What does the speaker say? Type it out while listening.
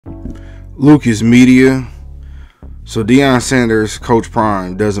Lucas Media. So Deion Sanders, Coach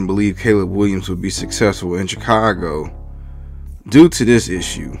Prime, doesn't believe Caleb Williams would be successful in Chicago due to this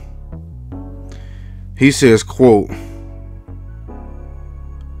issue. He says, quote,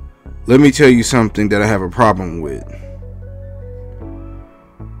 "Let me tell you something that I have a problem with."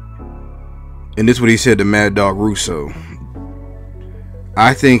 And this is what he said to Mad Dog Russo.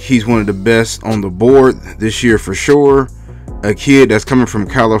 "I think he's one of the best on the board this year for sure. A kid that's coming from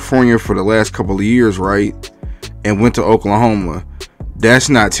California for the last couple of years, right? And went to Oklahoma. That's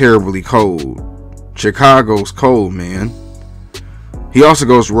not terribly cold. Chicago's cold, man." He also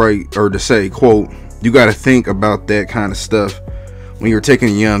goes to say, quote, "You got to think about that kind of stuff when you're taking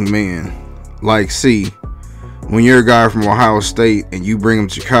a young man. Like, see, when you're a guy from Ohio State and you bring him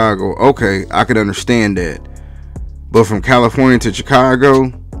to Chicago, okay, I could understand that. But from California to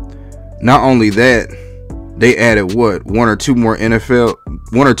Chicago, not only that, they added what, one or two more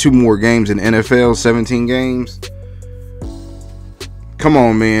games in NFL, 17 games. Come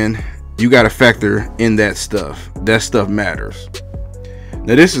on, man. You got to factor in that stuff. That stuff matters."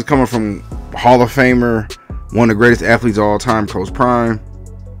 Now, this is coming from Hall of Famer, one of the greatest athletes of all time, Coach Prime.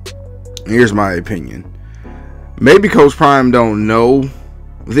 And here's my opinion. Maybe Coach Prime don't know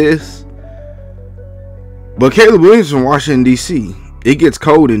this, but Caleb Williams from Washington, D.C. It gets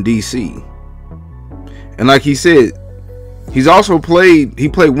cold in D.C. And like he said, he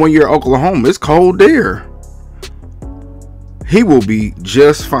played 1 year at Oklahoma. It's cold there. He will be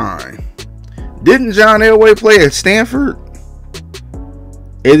just fine. Didn't John Elway play at Stanford?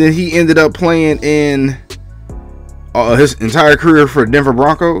 And then he ended up playing in his entire career for the Denver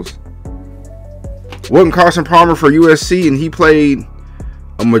Broncos. Wasn't Carson Palmer for USC, and he played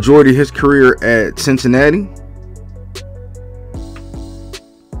a majority of his career at Cincinnati?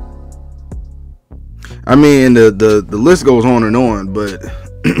 I mean, the list goes on and on, but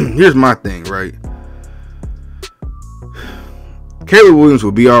here's my thing, right? Caleb Williams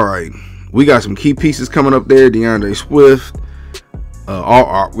will be all right. We got some key pieces coming up there. DeAndre Swift. We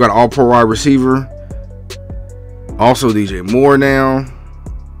got an all-pro wide receiver. Also DJ Moore now.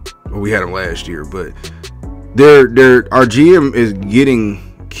 Well, we had him last year, but our GM is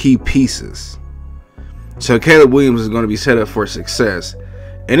getting key pieces. So Caleb Williams is going to be set up for success.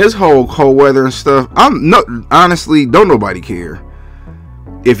 And this whole cold weather and stuff, honestly, don't nobody care.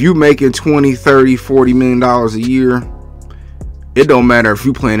 If you making $20, $30, $40 million a year, it don't matter if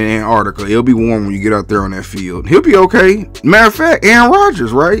you playing in Antarctica. It'll be warm when you get out there on that field. He'll be okay. Matter of fact, Aaron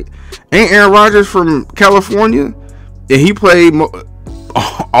Rodgers, right? Ain't Aaron Rodgers from California? And he played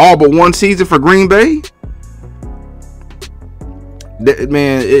all but one season for Green Bay?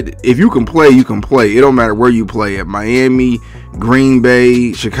 Man, if you can play, you can play. It don't matter where you play, at Miami, Green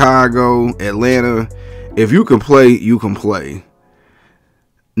Bay, Chicago, Atlanta. If you can play, you can play.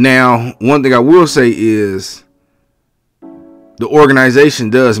 Now, one thing I will say is the organization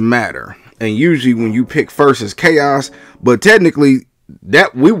does matter. And usually when you pick first is chaos. But technically,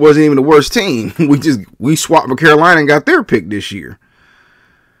 that we wasn't even the worst team. We swapped with Carolina and got their pick this year.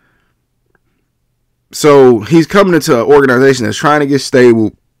 So he's coming into an organization that's trying to get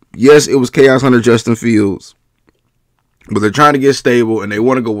stable. Yes, it was chaos under Justin Fields, but they're trying to get stable and they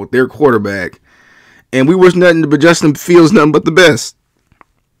want to go with their quarterback. And we wish nothing but Justin Fields nothing but the best.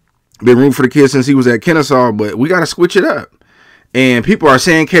 Been rooting for the kid since he was at Kennesaw, but we got to switch it up. And people are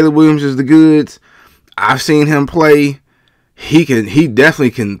saying Caleb Williams is the goods. I've seen him play. He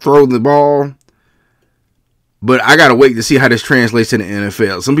definitely can throw the ball. But I got to wait to see how this translates in the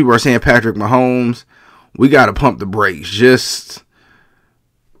NFL. Some people are saying Patrick Mahomes. We got to pump the brakes just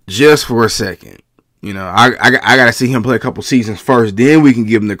for a second. You know, I got to see him play a couple seasons first. Then we can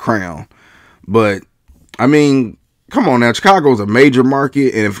give him the crown. But, I mean, come on now. Chicago's a major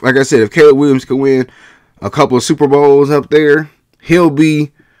market. And like I said, if Caleb Williams can win a couple of Super Bowls up there, he'll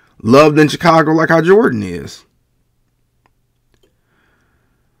be loved in Chicago like how Jordan is.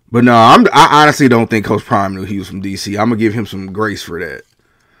 But no, I honestly don't think Coach Prime knew he was from D.C. I'm going to give him some grace for that.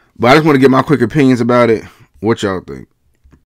 But I just want to get my quick opinions about it. What y'all think?